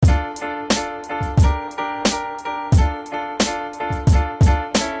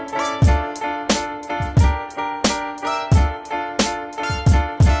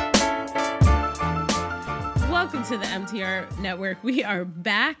Our Network. We are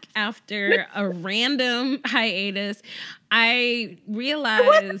back after a random hiatus. I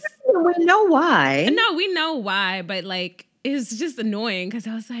realized... We know why. No, we know why, but like, it's just annoying because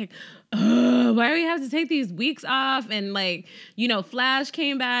I was like, why do we have to take these weeks off? And like, you know, Flash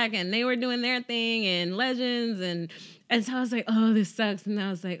came back and they were doing their thing and Legends and so I was like, oh, this sucks. And I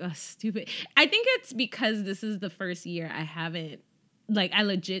was like, oh, stupid. I think it's because this is the first year I haven't, like, I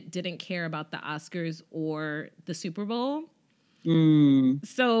legit didn't care about the Oscars or the Super Bowl.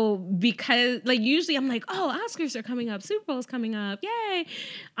 So because like usually I'm like, oh, Oscars are coming up, Super Bowl's coming up, yay.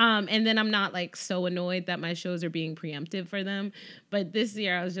 And then I'm not like so annoyed that my shows are being preempted for them. But this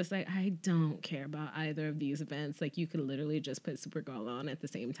year I was just like, I don't care about either of these events. Like you could literally just put Supergirl on at the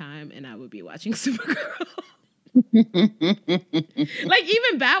same time and I would be watching Supergirl. Like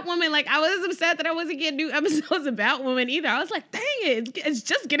even Batwoman, like I was upset that I wasn't getting new episodes of Batwoman either. I was like, dang it, it's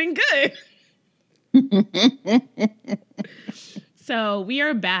just getting good. So we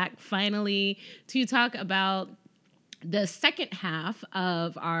are back finally to talk about the second half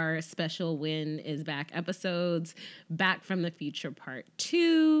of our special Win is Back episodes, Back from the Future Part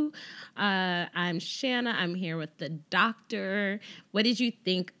 2. I'm Shanna. I'm here with the doctor. What did you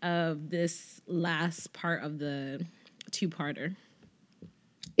think of this last part of the two-parter?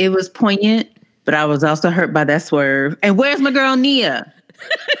 It was poignant, but I was also hurt by that swerve. And where's my girl Nia?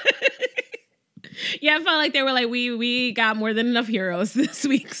 Yeah, I felt like they were like, we got more than enough heroes this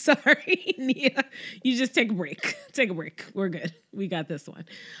week. Sorry, Nia. You just take a break. Take a break. We're good. We got this one.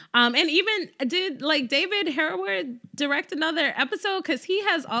 And even did like David Harwood direct another episode? Because he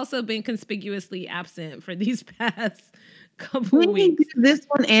has also been conspicuously absent for these past couple weeks. This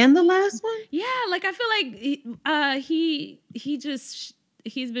one and the last one? Yeah, like I feel like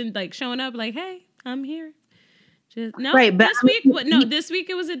he's been like showing up like, hey, I'm here. No, right, but this week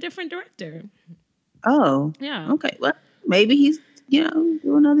it was a different director. Oh. Yeah. Okay. Well, maybe he's,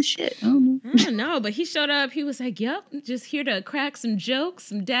 doing other shit. I don't know, but he showed up. He was like, yep, just here to crack some jokes,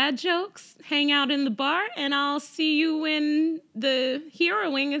 some dad jokes, hang out in the bar, and I'll see you when the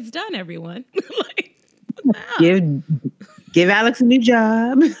heroing is done, everyone. Like, give Alex a new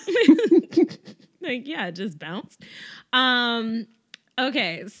job. Like, yeah, just bounce.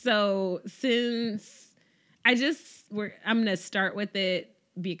 Okay, so since I'm going to start with it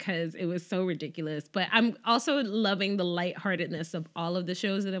because it was so ridiculous, but I'm also loving the lightheartedness of all of the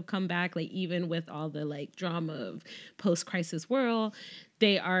shows that have come back. Like even with all the like drama of post-crisis world,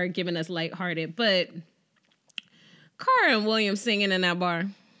 they are giving us lighthearted, but Cara and William singing in that bar.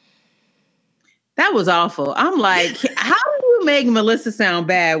 That was awful. I'm like, how do you make Melissa sound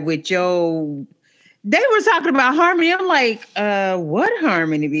bad with your... They were talking about harmony. I'm like, what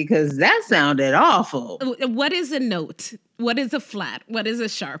harmony? Because that sounded awful. What is a note? What is a flat? What is a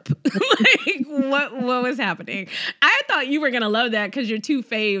sharp? Like, what was happening? I thought you were going to love that because your two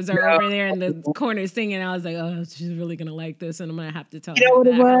faves are over there in the corner singing. I was like, oh, she's really going to like this. And I'm going to have to tell her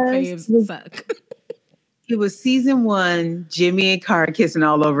that her faves suck. It was season 1, Jimmy and Cara kissing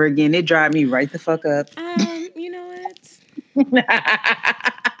all over again. It drive me right the fuck up. You know what?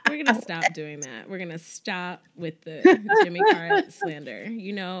 We're going to stop doing that. We're going to stop with the Jimmy Cara slander.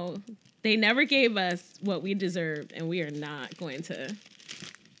 You know, they never gave us what we deserved, and we are not going to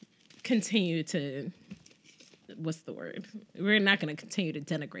continue to, what's the word? We're not going to continue to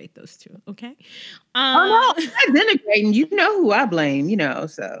denigrate those two, okay? Oh, no, I'm not denigrating. You know who I blame,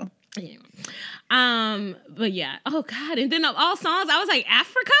 so. Yeah. But yeah. Oh, God. And then of all songs, I was like,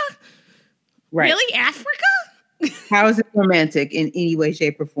 Africa? Right. Really? Africa? How is it romantic in any way,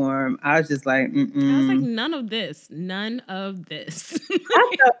 shape, or form? I was just like, I was like, none of this. I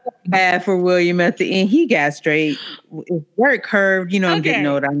felt bad for William at the end. He got straight. It's very curved. I'm okay. getting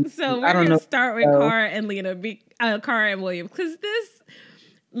old. So we're going to start with Cara and Lena, Cara and William. Because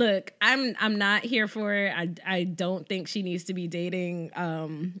look, I'm not here for it. I don't think she needs to be dating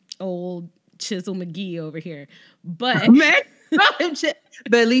old Chisel McGee over here. But...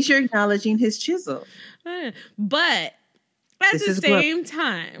 But at least you're acknowledging his chisel. But at the same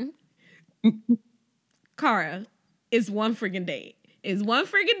time, Cara is one freaking date. It's one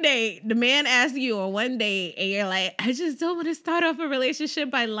freaking date. The man asks you on one date, and you're like, I just don't want to start off a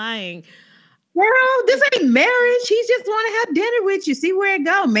relationship by lying. Girl, this ain't marriage. He just want to have dinner with you. See where it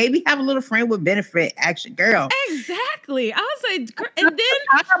go. Maybe have a little friend with benefit action, girl. Exactly. I was like, and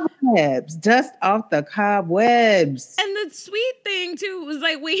then cobwebs, dust off the cobwebs. And the sweet thing too was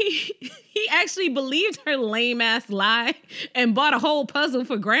like he actually believed her lame ass lie and bought a whole puzzle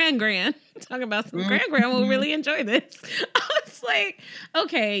for Gran. Talking about some Gran will really enjoy this. I was like,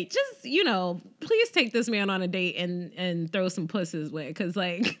 okay, just please take this man on a date and throw some puss his way, because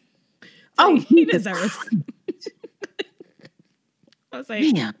like. He deserves. I was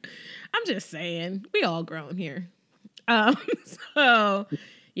like, Man. I'm just saying, we all grown here. Um, so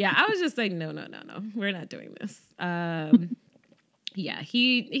yeah, I was just like, no, we're not doing this. Yeah,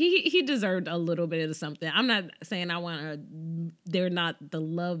 he deserved a little bit of something. I'm not saying they're not the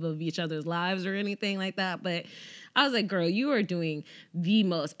love of each other's lives or anything like that, but I was like, girl, you are doing the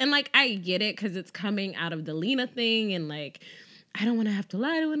most. And like, I get it because it's coming out of the Lena thing and like, I don't want to have to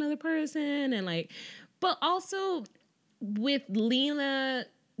lie to another person and like, but also with Lena,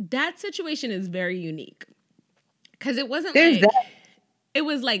 that situation is very unique because it wasn't There's like, that. it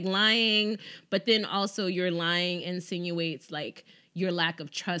was like lying, but then also your lying insinuates like your lack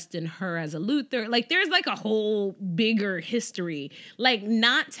of trust in her as a Luther. Like there's like a whole bigger history. Like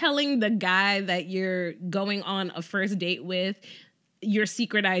not telling the guy that you're going on a first date with your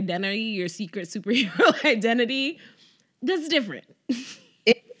secret identity, your secret superhero identity, that's different.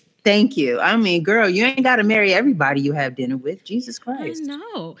 Thank you. I mean, girl, you ain't got to marry everybody you have dinner with. Jesus I Christ.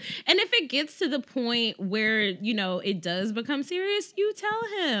 know. And if it gets to the point where, you know, it does become serious, you tell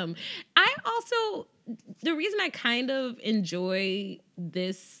him. I also, the reason I kind of enjoy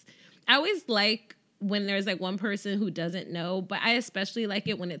this, I always like when there's like one person who doesn't know, but I especially like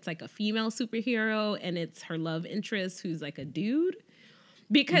it when it's like a female superhero and it's her love interest who's like a dude,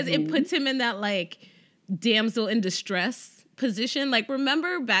 because it puts him in that like damsel in distress position. Like,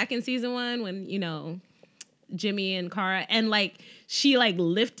 remember back in season 1 when, you know, Jimmy and Kara, and like she like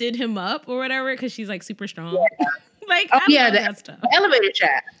lifted him up or whatever because she's like super strong. Yeah. Like, I love that stuff. Elevator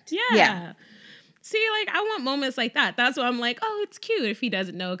chat. Yeah. See, like, I want moments like that. That's why I'm like, oh, it's cute if he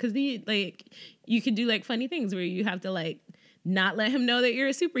doesn't know, because like you could do like funny things where you have to like not let him know that you're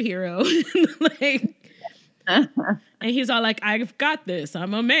a superhero. Like, and he's all like, I've got this,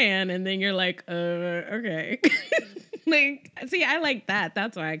 I'm a man, and then you're like, okay. Like, see, I like that.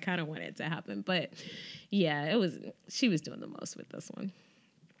 That's why I kind of want it to happen. But yeah, she was doing the most with this one.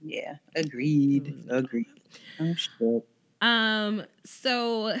 Yeah, agreed. Oh shit.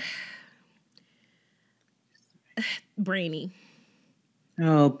 So Brainy.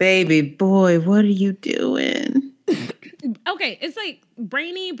 Oh baby boy, what are you doing? Okay, it's like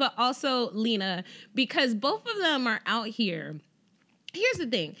Brainy, but also Lena, because both of them are out here. Here's the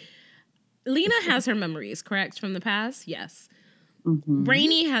thing. Lena has her memories, correct, from the past? Yes.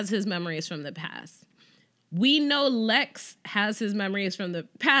 Brainy has his memories from the past. We know Lex has his memories from the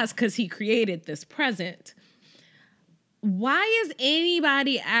past because he created this present. Why is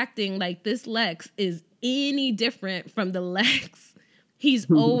anybody acting like this Lex is any different from the Lex he's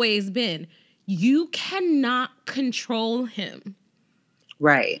always been? You cannot control him.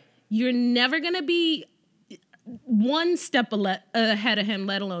 Right. You're never going to be one step ahead of him,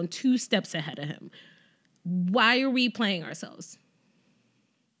 let alone 2 steps ahead of him. Why are we playing ourselves?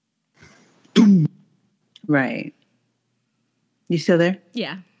 Right. You still there?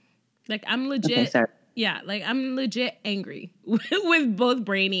 Yeah. Like, I'm legit. Okay, sorry. Yeah, like, I'm legit angry with both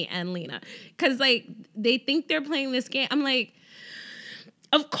Brainy and Lena. Because, like, they think they're playing this game. I'm like,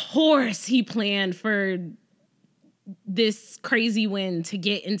 of course he planned for this crazy win to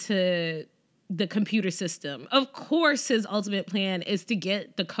get into the computer system. Of course his ultimate plan is to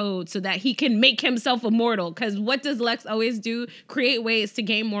get the code so that he can make himself immortal. Because what does Lex always do? Create ways to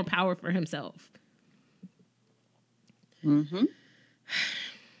gain more power for himself. Mm-hmm.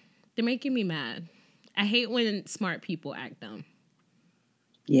 They're making me mad. I hate when smart people act dumb.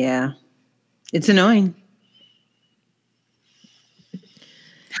 Yeah. It's annoying.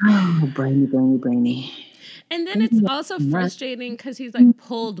 Oh, brainy. And then it's also frustrating because he's like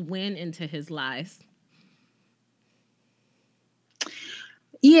pulled Win into his lies.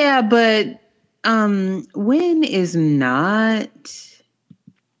 Yeah, but Win is not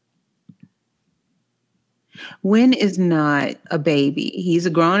a baby. He's a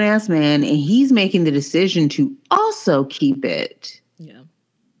grown-ass man, and he's making the decision to also keep it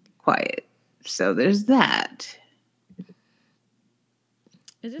quiet. So there's that.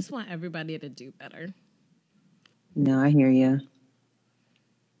 I just want everybody to do better. No, I hear you.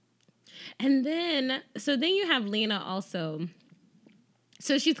 And then you have Lena also.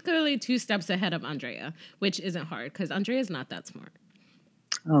 So she's clearly 2 steps ahead of Andrea, which isn't hard because Andrea's not that smart.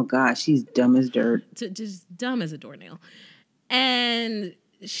 Oh, gosh, she's dumb as dirt. Just dumb as a doornail. And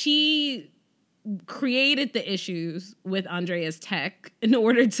she created the issues with Andrea's tech in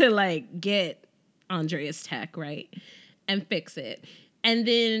order to, like, get Andrea's tech, right? And fix it. And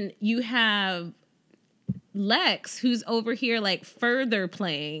then you have Lex, who's over here, like, further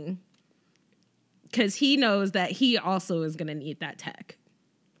playing because he knows that he also is going to need that tech.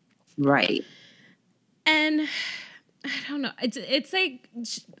 Right. And I don't know. It's like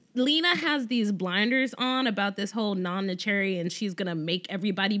Lena has these blinders on about this whole non-nechary and she's gonna make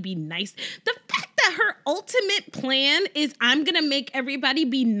everybody be nice. The fact that her ultimate plan is I'm gonna make everybody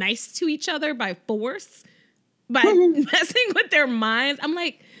be nice to each other by force, by messing with their minds. I'm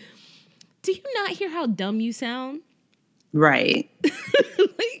like, do you not hear how dumb you sound? Right.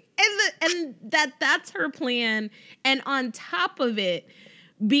 Like, and that's her plan. And on top of it,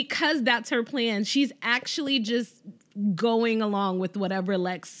 because that's her plan, she's actually just going along with whatever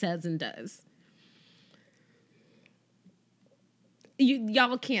Lex says and does.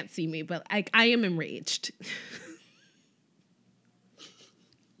 Y'all can't see me, but I am enraged.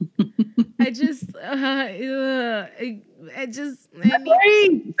 I just, Sorry.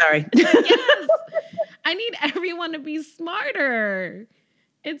 Yes, I need everyone to be smarter.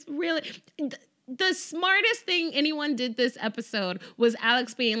 It's really the smartest thing anyone did this episode was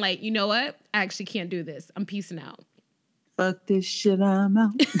Alex being like, you know what? I actually can't do this. I'm peacing out. Fuck this shit, I'm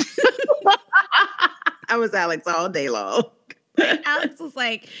out. I was Alex all day long. Alex was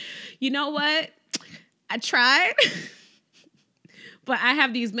like, you know what? I tried, but I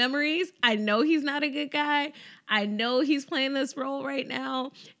have these memories. I know he's not a good guy. I know he's playing this role right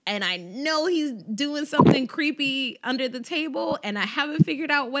now. And I know he's doing something creepy under the table. And I haven't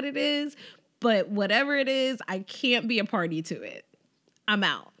figured out what it is. But whatever it is, I can't be a party to it. I'm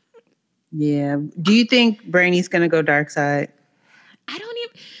out. Yeah. Do you think Brainy's going to go dark side? I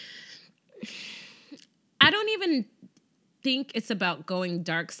don't even think it's about going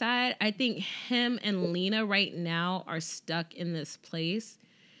dark side. I think him and Lena right now are stuck in this place.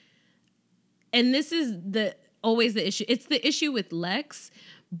 And this is always the issue. It's the issue with Lex,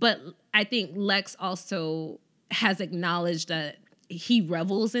 but I think Lex also has acknowledged that he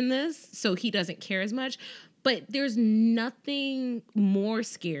revels in this, so he doesn't care as much. But there's nothing more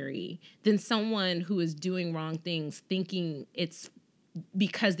scary than someone who is doing wrong things thinking it's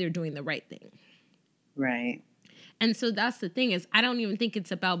because they're doing the right thing. Right. And so that's the thing is I don't even think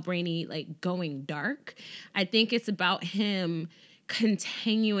it's about Brainy like going dark. I think it's about him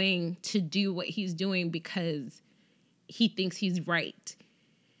continuing to do what he's doing because he thinks he's right.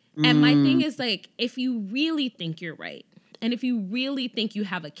 And my thing is like, if you really think you're right, and if you really think you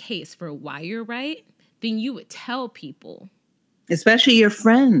have a case for why you're right, then you would tell people. Especially your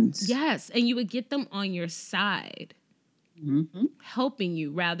friends. Yes, and you would get them on your side, helping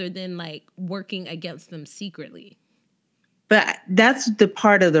you rather than like working against them secretly. But that's the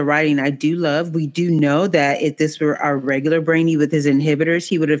part of the writing I do love. We do know that if this were our regular Brainy with his inhibitors,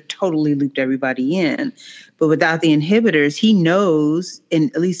 he would have totally looped everybody in. But without the inhibitors, he knows,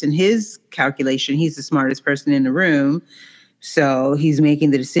 at least in his calculation, he's the smartest person in the room. So he's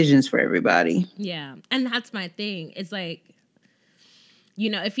making the decisions for everybody. Yeah. And that's my thing. It's like, you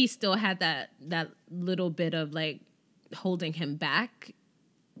know, if he still had that little bit of like holding him back,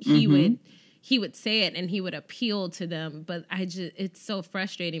 he would say it and he would appeal to them. But it's so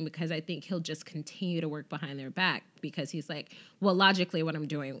frustrating because I think he'll just continue to work behind their back because he's like, well, logically what I'm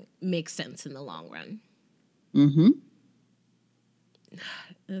doing makes sense in the long run.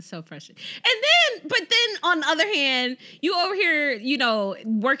 It's so frustrating. But then on the other hand, you over here, you know,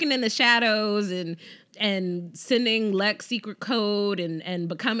 working in the shadows and sending Lex secret code and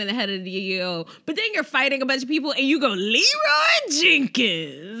becoming the head of the EO. But then you're fighting a bunch of people and you go, Leroy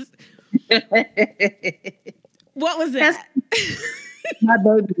Jenkins. What was that? My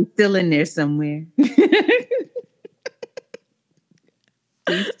baby's still in there somewhere.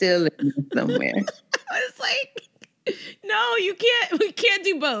 He's still in there somewhere. It's like, no, you can't. We can't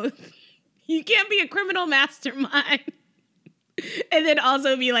do both. You can't be a criminal mastermind and then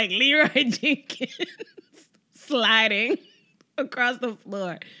also be like Leroy Jenkins sliding across the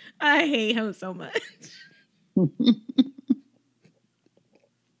floor. I hate him so much.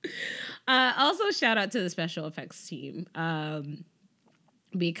 Also, shout out to the special effects team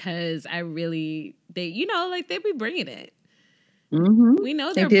because they be bringing it. We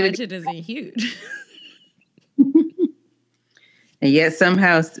know their budget isn't huge. And yet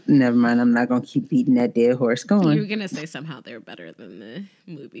somehow, never mind, I'm not going to keep beating that dead horse. Go on. You were going to say somehow they're better than the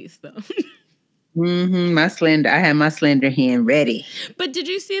movies, though. I had my slender hand ready. But did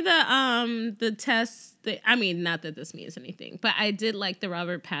you see the tests? Not that this means anything, but I did like the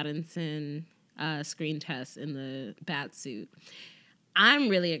Robert Pattinson screen test in the bat suit. I'm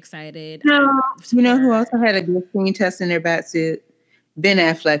really excited. No, you know who also had a good screen test in their bat suit? Ben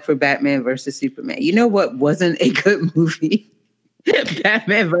Affleck for Batman versus Superman. You know what wasn't a good movie?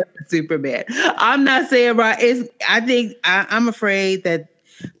 Batman versus Superman. I'm not saying right. I'm afraid that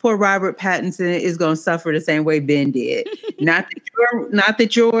poor Robert Pattinson is going to suffer the same way Ben did. Not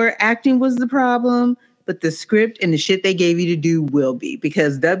that your acting was the problem, but the script and the shit they gave you to do will be,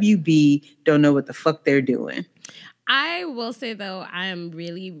 because WB don't know what the fuck they're doing. I will say, though, I am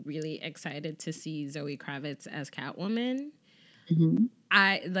really, really excited to see Zoe Kravitz as Catwoman.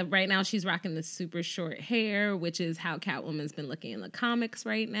 Mm-hmm. Right now she's rocking the super short hair, which is how Catwoman's been looking in the comics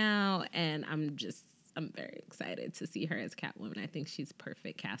right now, and I'm very excited to see her as Catwoman. I think she's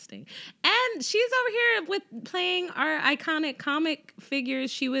perfect casting. And she's over here with playing our iconic comic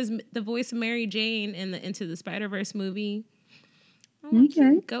figures. She was the voice of Mary Jane in the Into the Spider-Verse movie.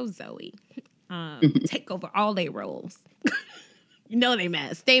 Okay. Go Zoe. Take over all their roles. You know they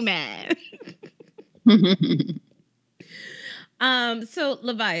mad. Stay mad. So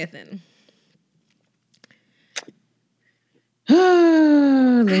Leviathan.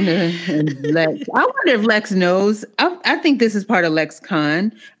 Lena and Lex. I wonder if Lex knows. I think this is part of Lex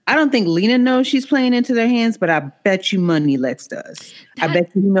Con. I don't think Lena knows she's playing into their hands, but I bet you money Lex does. I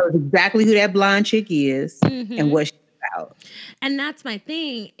bet you he knows exactly who that blonde chick is and what she's about. And that's my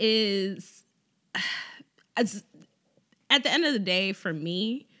thing is, at the end of the day, for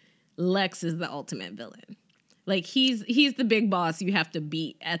me, Lex is the ultimate villain. Like he's the big boss you have to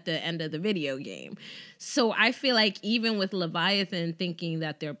beat at the end of the video game. So I feel like even with Leviathan thinking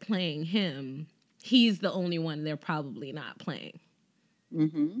that they're playing him, he's the only one they're probably not playing.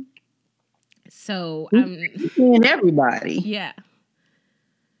 Mm-hmm. So I'm playing everybody. Yeah.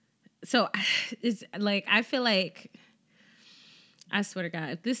 So it's like I feel like, I swear to God,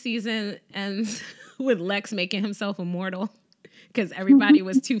 if this season ends with Lex making himself immortal because everybody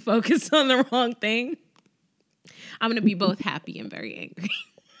was too focused on the wrong thing, I'm going to be both happy and very angry.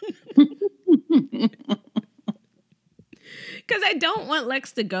 Because I don't want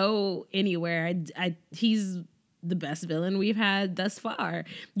Lex to go anywhere. He's the best villain we've had thus far,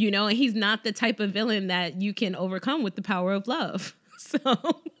 and he's not the type of villain that you can overcome with the power of love. So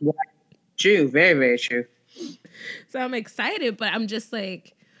yeah. True. Very, very true. So I'm excited, but I'm just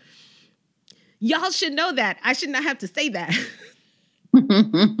like, y'all should know that. I should not have to say that.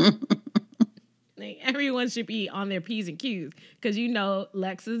 Like, everyone should be on their P's and Q's because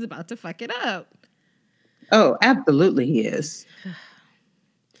Lex is about to fuck it up. Oh, absolutely he is.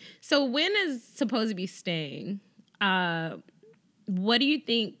 So Wynn is supposed to be staying. What do you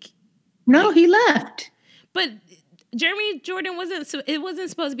think? No, he left. But Jeremy Jordan wasn't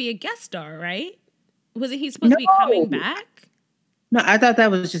supposed to be a guest star, right? Wasn't he supposed to be coming back? No, I thought that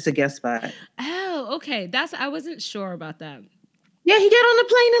was just a guest spot. Oh, okay. I wasn't sure about that. Yeah, he got on the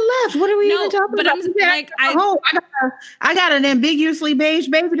plane and left. What are we even talking about? I got an ambiguously beige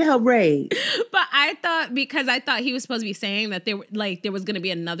baby to help raise. But I thought he was supposed to be saying that there was going to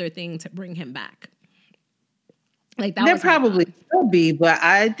be another thing to bring him back. Like that. There probably could be, but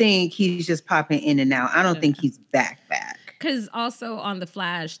I think he's just popping in and out. I don't think he's back. Because also on The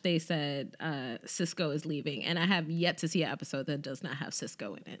Flash, they said Cisco is leaving, and I have yet to see an episode that does not have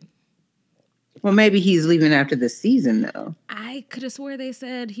Cisco in it. Well, maybe he's leaving after this season, though. I could have swore they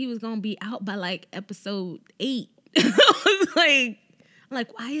said he was going to be out by like episode 8. I was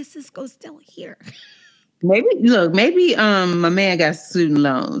like, why is Cisco still here? Maybe my man got student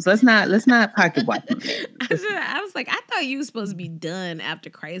loans. Let's not pocket watch him. I was like, I thought you were supposed to be done after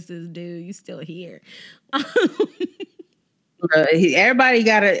Crisis, dude. You still here. Everybody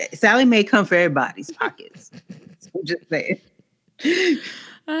Sally Mae come for everybody's pockets. I'm just saying.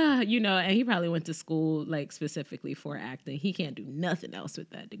 And he probably went to school like specifically for acting. He can't do nothing else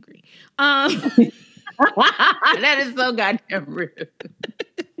with that degree. That is so goddamn rude.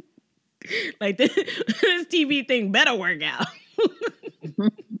 Like this TV thing better work out.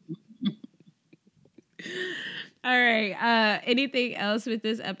 All right. Anything else with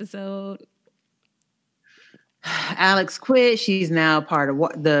this episode? Alex quit. She's now part of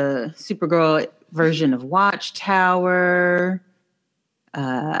the Supergirl version of Watchtower. Which,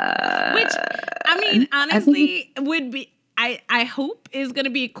 I mean, honestly, would be, I hope is going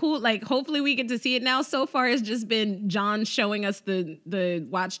to be cool. Like, hopefully we get to see it now. So far, it's just been John showing us the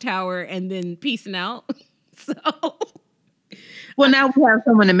Watchtower and then peacing out. So. Well, now we have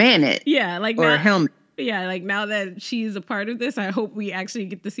someone to man it. Yeah. Like or a helmet. Yeah. Like now that she's a part of this, I hope we actually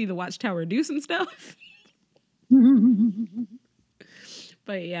get to see the Watchtower do some stuff.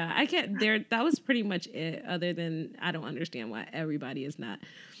 But yeah, I can't. That was pretty much it. Other than I don't understand why everybody is not.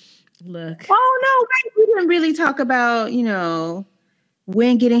 Look. Oh no, we didn't really talk about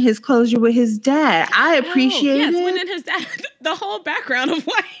Wynn getting his closure with his dad. I appreciate it. Yes, Wynn and his dad. The whole background of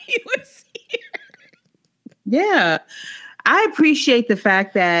why he was here. Yeah, I appreciate the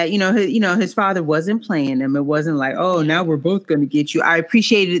fact that his father wasn't playing him. It wasn't like, oh, Yeah. now we're both going to get you. I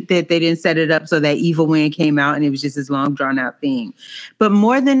appreciated that they didn't set it up so that Evil Win came out and it was just this long drawn out thing. But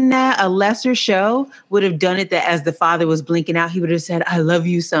more than that, a lesser show would have done it that as the father was blinking out, he would have said, "I love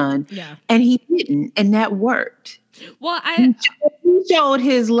you, son," Yeah. and he didn't, and that worked. Well, He showed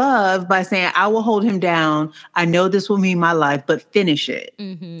his love by saying, "I will hold him down. I know this will mean my life, but finish it."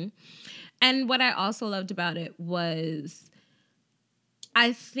 mm-hmm. And what I also loved about it was,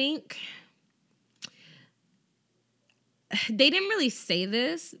 I think they didn't really say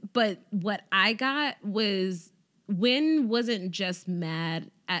this, but what I got was Win wasn't just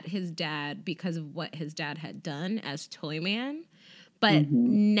mad at his dad because of what his dad had done as Toyman, but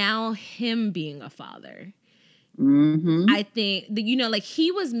now him being a father. I think that, like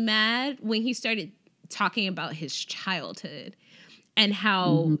he was mad when he started talking about his childhood and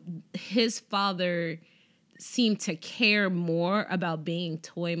how his father seemed to care more about being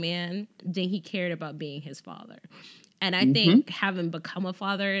Toyman than he cared about being his father. And I think having become a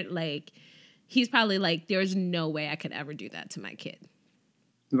father, like, he's probably like, there's no way I could ever do that to my kid.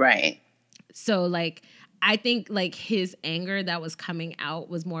 Right. So, like, I think, like, his anger that was coming out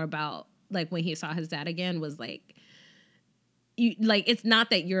was more about, like, when he saw his dad again, was like, it's not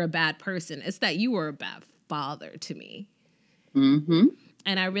that you're a bad person. It's that you were a bad father to me. Mm-hmm.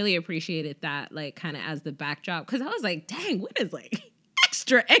 And I really appreciated that, like, kind of as the backdrop. Because I was like, dang, Win is, like,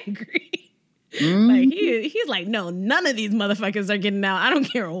 extra angry. Like, he's like, no, none of these motherfuckers are getting out. I don't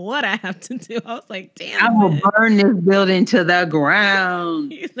care what I have to do. I was like, damn. I will burn this building to the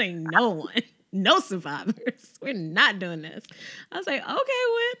ground. He's like, no one. No survivors. We're not doing this. I was like, okay,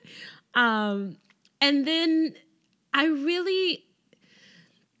 Win. And then I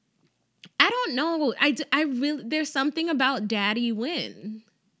don't know. I really, there's something about Daddy Win.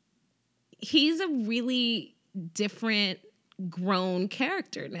 He's a really different grown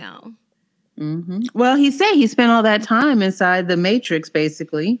character now. Well, he said he spent all that time inside the Matrix,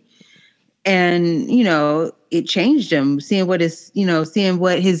 basically. And, it changed him seeing what his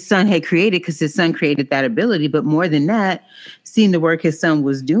son had created, because his son created that ability. But more than that, seeing the work his son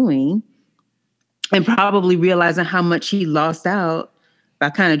was doing and probably realizing how much he lost out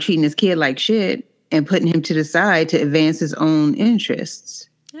by kind of treating his kid like shit and putting him to the side to advance his own interests.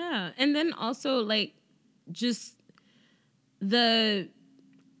 Yeah. And then also, like, just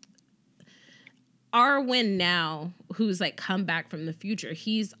our Win now, who's like come back from the future,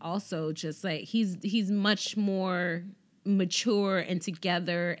 he's also just like, he's much more mature and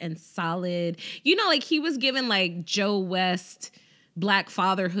together and solid. Like he was given like Joe West Black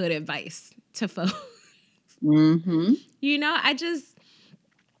fatherhood advice to folks.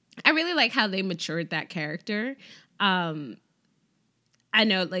 I really like how they matured that character. I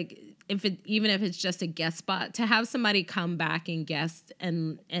know, like, even if it's just a guest spot, to have somebody come back and guest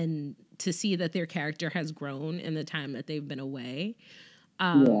and to see that their character has grown in the time that they've been away,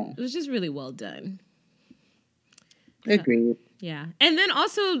 it was just really well done. Agreed. Yeah. And then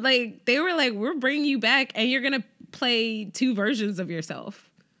also, like, they were like, we're bringing you back and you're gonna play two versions of yourself.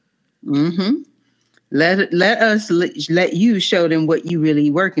 Let you show them what you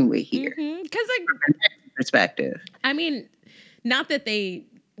really working with here. Because, like, from a perspective. I mean, not that they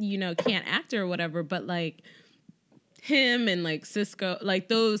can't act or whatever, but like him and like Cisco, like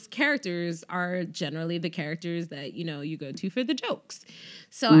those characters are generally the characters that you go to for the jokes.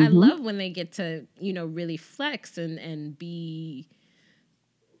 So I love when they get to really flex and be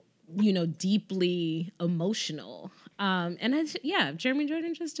deeply emotional. Jeremy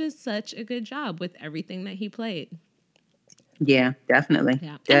Jordan just did such a good job with everything that he played. Yeah, definitely.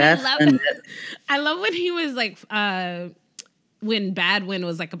 Yeah. Definitely. I love when he was like, when Bad Win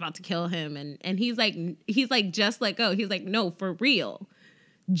was like about to kill him, and he's like, just let go. He's like, no, for real,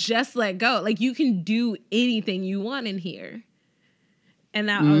 just let go. Like, you can do anything you want in here. And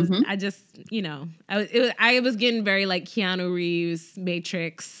that I was getting very like Keanu Reeves,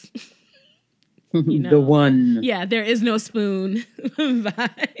 Matrix. The one. Yeah, there is no spoon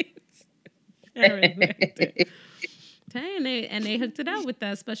vibes. I respect it. And they hooked it out with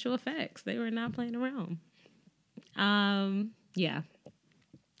that special effects. They were not playing around. Yeah.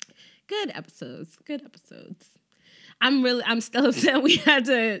 Good episodes. I'm still upset we had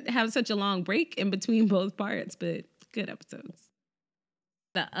to have such a long break in between both parts, but good episodes.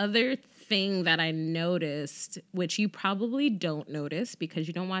 The other thing that I noticed, which you probably don't notice because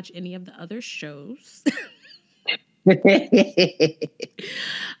you don't watch any of the other shows, is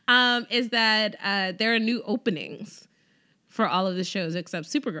that there are new openings for all of the shows except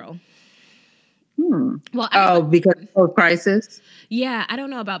Supergirl. Well, because of Crisis? Yeah, I don't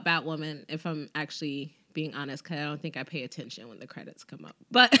know about Batwoman, if I'm actually being honest, because I don't think I pay attention when the credits come up.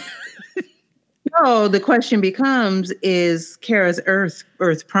 But So the question becomes, is Kara's Earth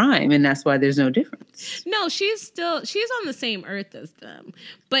Prime, and that's why there's no difference. no, she's on the same Earth as them.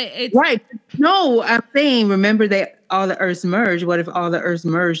 But it's Right. No, I'm saying, remember that all the Earths merged. What if all the Earths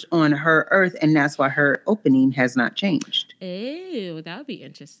merged on her Earth, and that's why her opening has not changed? Ew, that would be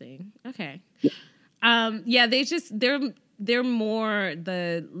interesting. Okay. Yeah. Yeah, they're more,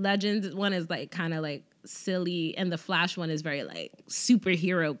 the Legends one is like kind of like silly, and the Flash one is very like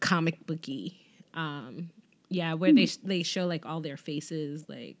superhero comic booky. Yeah, where they show like all their faces,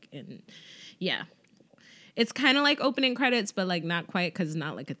 like, and yeah, it's kind of like opening credits, but like not quite, because it's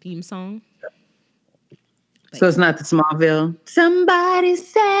not like a theme song. So it's not the Smallville. Somebody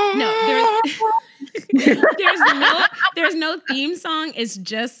said No, there's no theme song. It's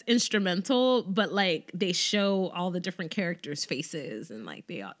just instrumental, but like they show all the different characters' faces, and like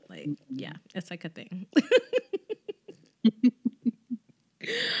they all like, yeah, it's like a thing.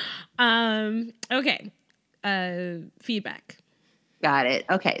 Okay. Feedback. Got it.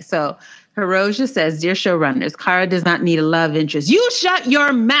 Okay, so Hiroja says, "Dear showrunners, Kara does not need a love interest. You shut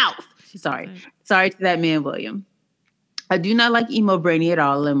your mouth." Sorry to that man, William. I do not like emo Brainy at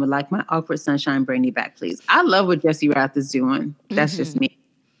all, and would like my awkward sunshine Brainy back, please. I love what Jesse Rath is doing. That's just me.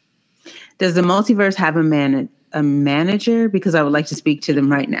 Does the multiverse have a manager? Because I would like to speak to them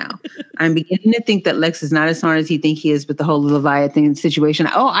right now. I'm beginning to think that Lex is not as smart as he thinks he is with the whole Leviathan situation.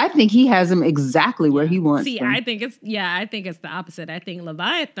 Oh, I think he has him exactly where he wants them. I think it's the opposite. I think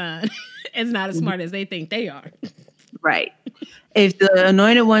Leviathan is not as smart as they think they are. Right. If the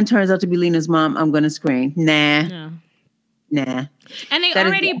anointed one turns out to be Lena's mom, I'm going to scream. Nah. Nah. And they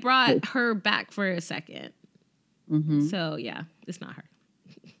already brought her back for a second. Mm-hmm. So, yeah, it's not her.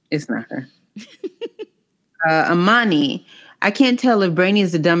 It's not her. Amani, I can't tell if Brainy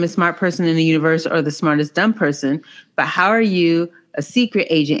is the dumbest smart person in the universe or the smartest dumb person, but how are you a secret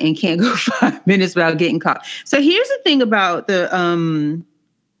agent and can't go 5 minutes without getting caught? So here's the thing about the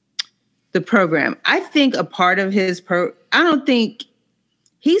program. I think a part of his I don't think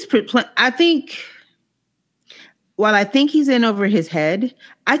he's while I think he's in over his head,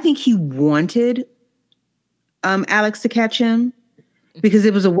 I think he wanted Alex to catch him, because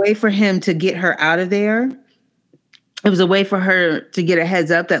it was a way for him to get her out of there. It was a way for her to get a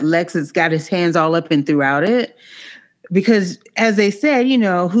heads up that Lex has got his hands all up and throughout it. Because as they said,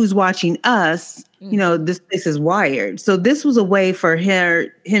 who's watching us? This place is wired. So this was a way for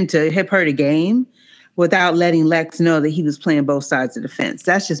him to hip her to game without letting Lex know that he was playing both sides of the fence.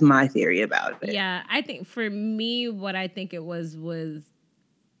 That's just my theory about it. Yeah, I think for me, what I think it was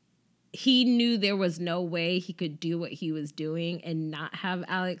he knew there was no way he could do what he was doing and not have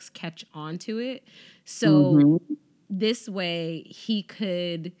Alex catch on to it. So this way he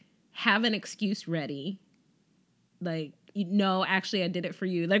could have an excuse ready. Like, no, actually I did it for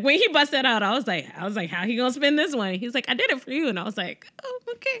you. Like when he busted out, I was like, how he gonna spin this one? He's like, I did it for you. And I was like, oh,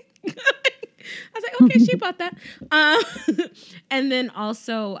 okay. I was like, okay, she bought that. And then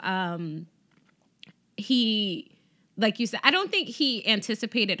also, he, like you said, I don't think he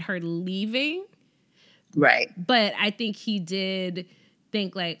anticipated her leaving. Right. But I think he did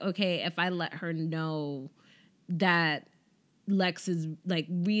think like, okay, if I let her know that Lex is like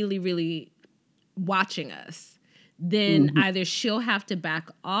really, really watching us, then either she'll have to back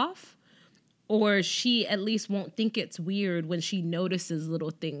off, or she at least won't think it's weird when she notices little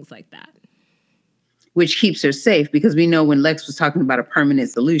things like that. Which keeps her safe, because we know when Lex was talking about a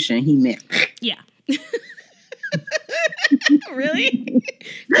permanent solution, he meant. Yeah. Really?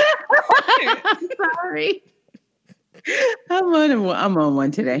 Sorry. I'm on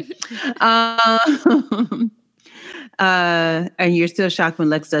one today. And you're still shocked when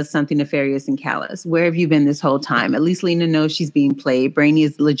Lex does something nefarious and callous. Where have you been this whole time? At least Lena knows she's being played. Brainy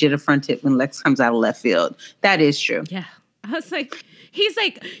is legit affronted when Lex comes out of left field. That is true. Yeah. I was like, he's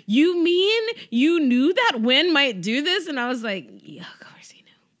like, you mean you knew that Wynn might do this? And I was like, yeah, of course he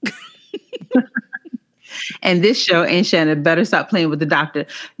knew. And this show and Shannon better stop playing with the doctor.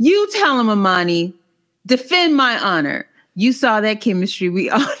 You tell him, Amani, defend my honor. You saw that chemistry. We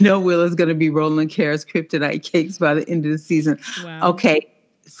all know Will is going to be rolling Kara's kryptonite cakes by the end of the season. Wow. Okay.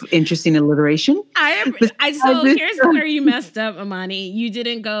 Interesting alliteration. So here's where you messed up, Amani. You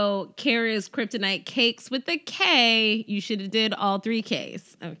didn't go Kara's kryptonite cakes with a K. You should have did all 3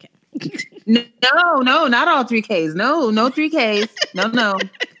 Ks. Okay. No, not all 3 Ks. No 3 Ks. No.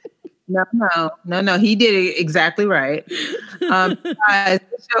 He did it exactly right. Guys,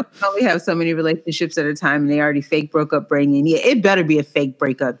 this show can only have so many relationships at a time, and they already fake broke up Brainy. Yeah, it better be a fake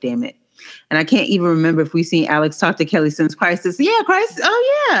breakup, damn it. And I can't even remember if we've seen Alex talk to Kelly since Crisis. Yeah, Crisis.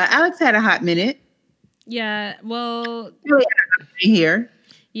 Oh, yeah. Alex had a hot minute. Yeah. Well, Really here.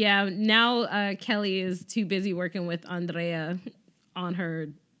 yeah. Now Kelly is too busy working with Andrea on her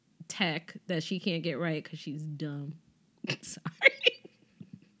tech that she can't get right because she's dumb. Sorry.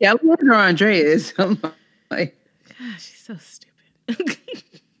 Yeah, I wonder who Andrea is. I'm like, Gosh, she's so stupid.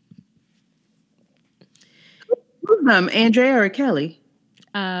 who's Andrea or Kelly?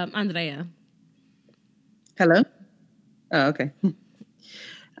 Andrea. Hello? Oh, okay.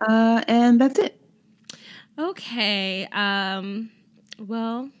 And that's it. Okay.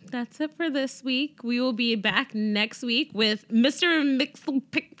 Well, that's it for this week. We will be back next week with Mr.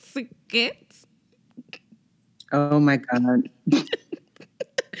 Mixelpixigit. Oh my God.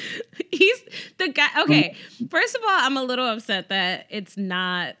 He's the guy. Okay. First of all, I'm a little upset that it's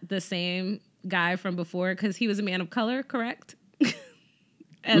not the same guy from before because he was a man of color, correct?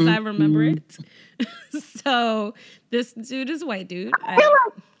 As I remember it. So this dude is a white dude.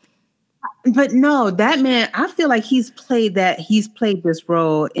 But no, that man, I feel like he's played this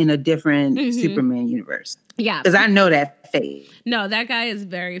role in a different Superman universe. Yeah. Because I know that face. No, that guy is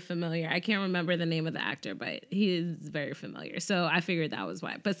very familiar. I can't remember the name of the actor, but he is very familiar. So I figured that was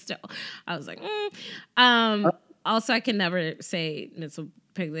why. But still, I was like, Also, I can never say Mr.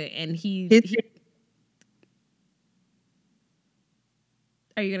 Piglet, and he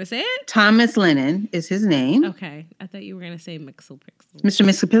are you gonna say it? Thomas Lennon is his name. Okay, I thought you were gonna say Mixel Pixel. Mr.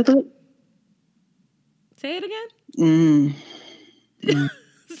 Mixelpixel. Say it again.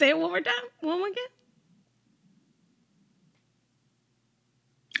 Say it one more time. One more again.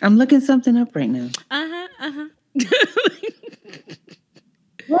 I'm looking something up right now.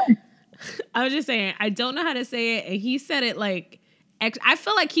 What? I was just saying, I don't know how to say it, and he said it like, I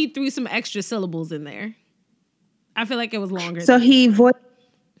feel like he threw some extra syllables in there. I feel like it was longer. So he voiced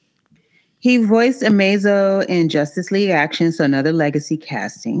Amazo in Justice League Action, so another legacy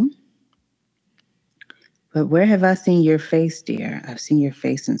casting. But where have I seen your face, dear? I've seen your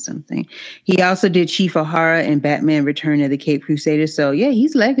face in something. He also did Chief O'Hara in Batman Return of the Caped Crusader. So yeah,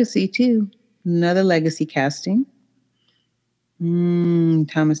 he's legacy too. Another legacy casting.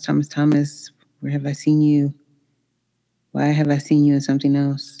 Thomas. Where have I seen you? Why have I seen you in something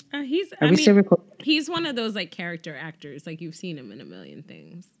else? Still recording? He's one of those like character actors. Like you've seen him in a million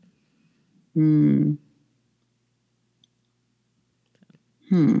things.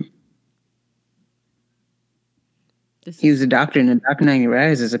 He was a doctor in The Dark Knight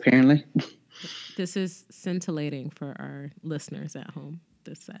Rises, apparently. This is scintillating for our listeners at home,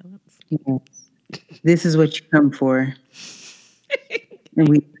 this silence. Yes. This is what you come for. And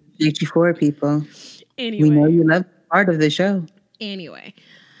we appreciate you for it, people. Anyway. We know you love part of the show. Anyway.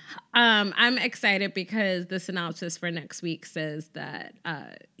 I'm excited because the synopsis for next week says that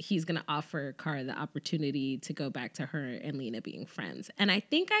he's going to offer Kara the opportunity to go back to her and Lena being friends. And I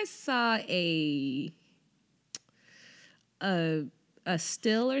think I saw a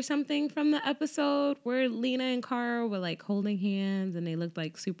still or something from the episode where Lena and Kara were like holding hands and they looked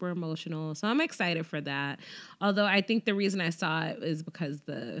like super emotional. So I'm excited for that. Although I think the reason I saw it is because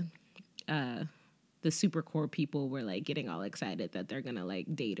the super core people were like getting all excited that they're gonna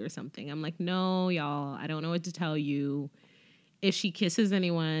like date or something. I'm like, no, y'all, I don't know what to tell you. If she kisses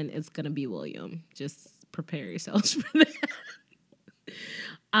anyone, it's gonna be William. Just prepare yourselves for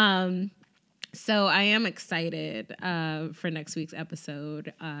that. So I am excited for next week's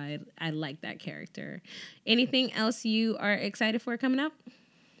episode. I like that character. Anything else you are excited for coming up?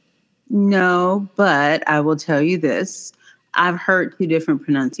 No, but I will tell you this. I've heard 2 different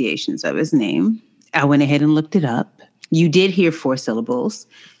pronunciations of his name. I went ahead and looked it up. You did hear 4 syllables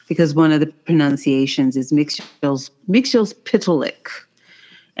because one of the pronunciations is Mixel's Pitalik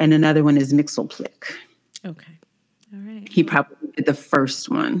and another one is Mixelplick. Okay. All right. He probably did the first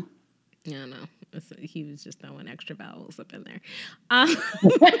one. Yeah, no. He was just throwing extra vowels up in there.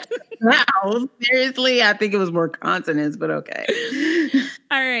 Wow, seriously? I think it was more consonants, but okay.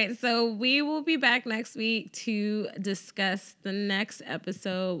 All right, so we will be back next week to discuss the next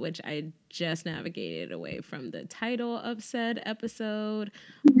episode, which I just navigated away from the title of said episode.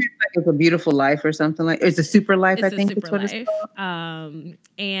 It's a Beautiful Life or something like. It's a Super Life. It's I think it's what life. It's called.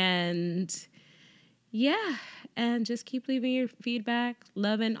 And yeah. And just keep leaving your feedback.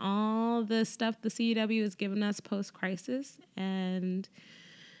 Loving all the stuff the CW is giving us post-crisis. And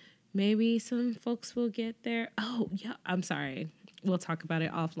maybe some folks will get there. Oh, yeah. I'm sorry. We'll talk about it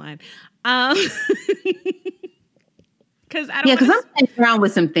offline. Because I'm playing around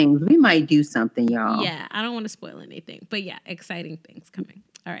with some things. We might do something, y'all. Yeah, I don't want to spoil anything. But yeah, exciting things coming.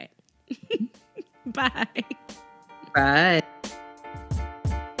 All right. Bye. Bye.